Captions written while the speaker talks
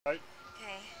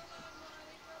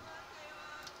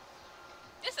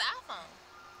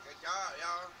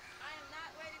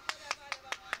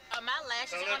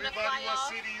gonna fly what off.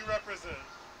 city you represent?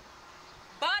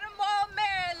 Baltimore,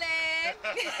 Maryland.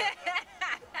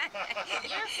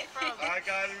 You're from. I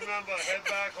gotta remember, head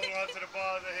back, hold on to the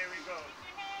bars, and here we go.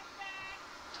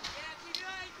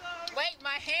 Wait,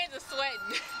 my hands are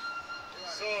sweating.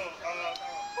 So,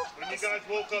 when you guys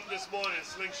woke up this morning,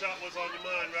 Slingshot was on your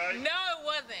mind, right? No, it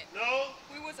wasn't. No?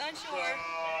 We was unsure.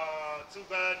 Too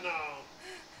bad now.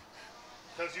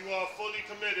 Because you are fully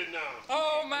committed now.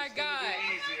 Oh my It's gonna God.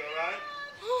 be easy, alright?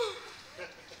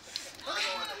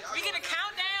 We get a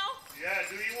countdown? Yeah,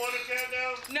 do you want to count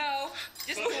down? No,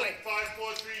 just So do it. 5,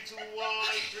 4, 3, 2, 1,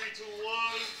 3, 2,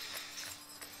 1.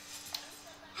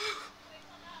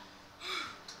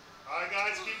 Alright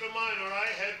guys, keep in mind,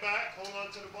 alright? Head back, hold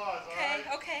on to the bars, alright?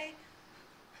 Okay.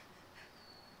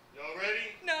 Y'all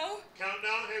ready? No.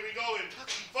 Countdown, here we go in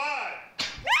 5.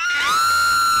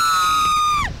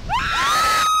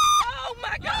 Oh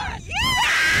my God!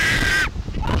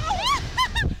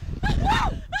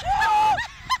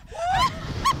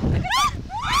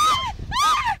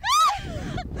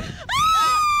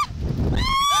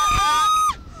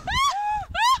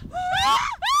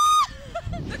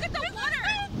 Look at the water!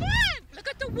 Look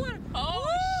at the water! Oh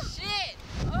shit!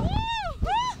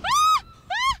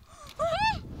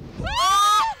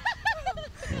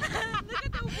 Look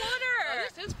at the water! Oh,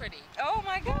 this is pretty. Oh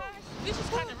my gosh! This is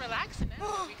kind of relaxing. That's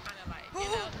what we kind of like, you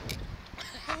know?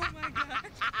 Oh my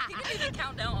gosh! You can even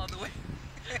count down all the way.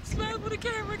 Smile for the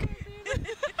camera,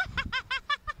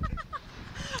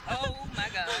 Oh my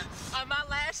God! Are my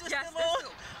lashes Yes, still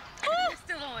on? they're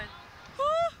still on.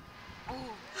 Oh.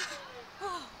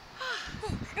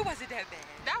 It wasn't that bad.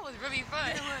 That was really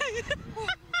fun.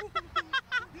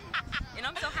 And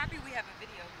I'm so happy we have a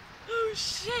video. Oh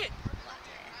shit!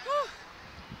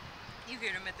 You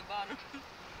hear them at the bottom.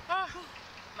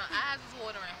 My eyes is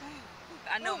watering.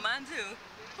 I know mine too.